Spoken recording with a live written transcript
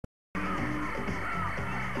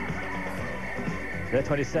They're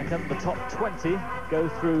 22nd. The top 20 go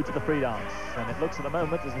through to the free dance. And it looks at the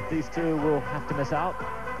moment as if these two will have to miss out.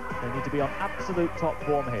 They need to be on absolute top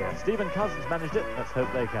form here. Stephen Cousins managed it. Let's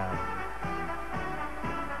hope they can.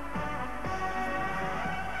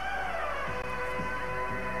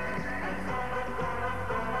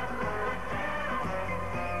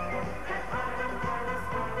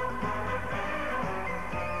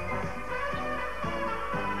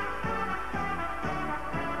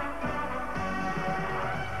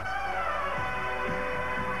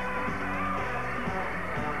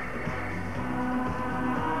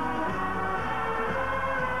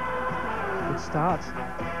 Start.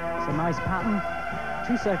 It's a nice pattern.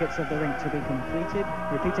 2 circuits of the rink to be completed,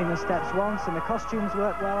 repeating the steps once, and the costumes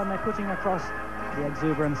work well, and they're putting across the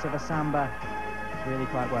exuberance of a samba really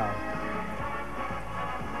quite well.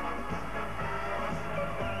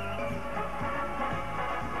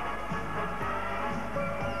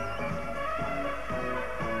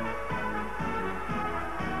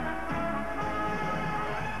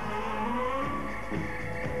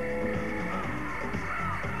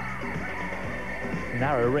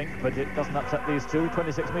 Narrow rink, but it doesn't upset these two.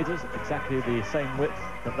 26 metres, exactly the same width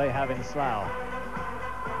that they have in Slough.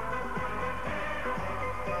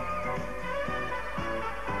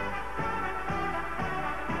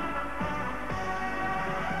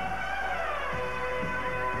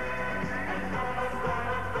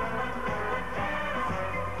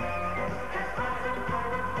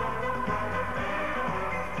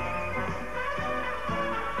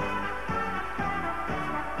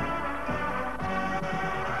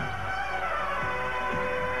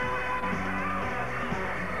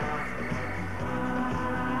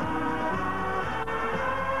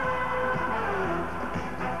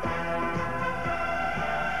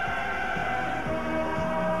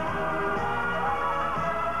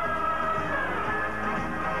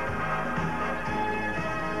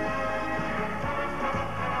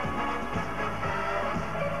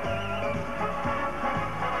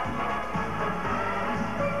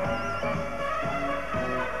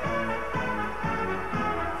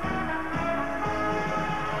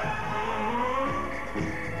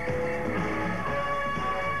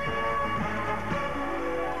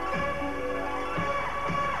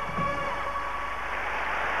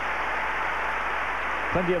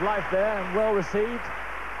 Plenty of life there and well received.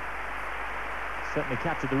 Certainly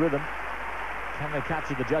captured the rhythm. Can they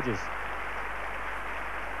capture the judges?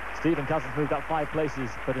 Stephen Cousins moved up 5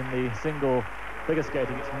 places, but in the single figure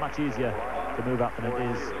skating it's much easier to move up than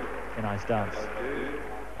it is in ice dance.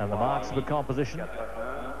 And the marks of the composition,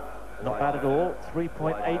 not bad at all.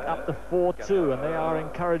 3.8 up to 4.2, and they are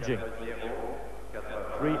encouraging.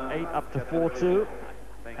 3.8 up to 4.2,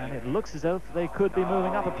 and it looks as though they could be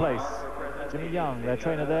moving up a place. Jimmy Young, their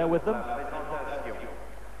trainer, there with them.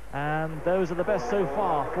 And those are the best so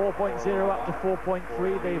far. 4.0 up to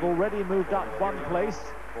 4.3. They've already moved up 1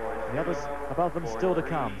 place. The others above them still to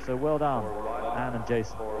come. So well done, Anne and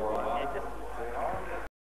Jason.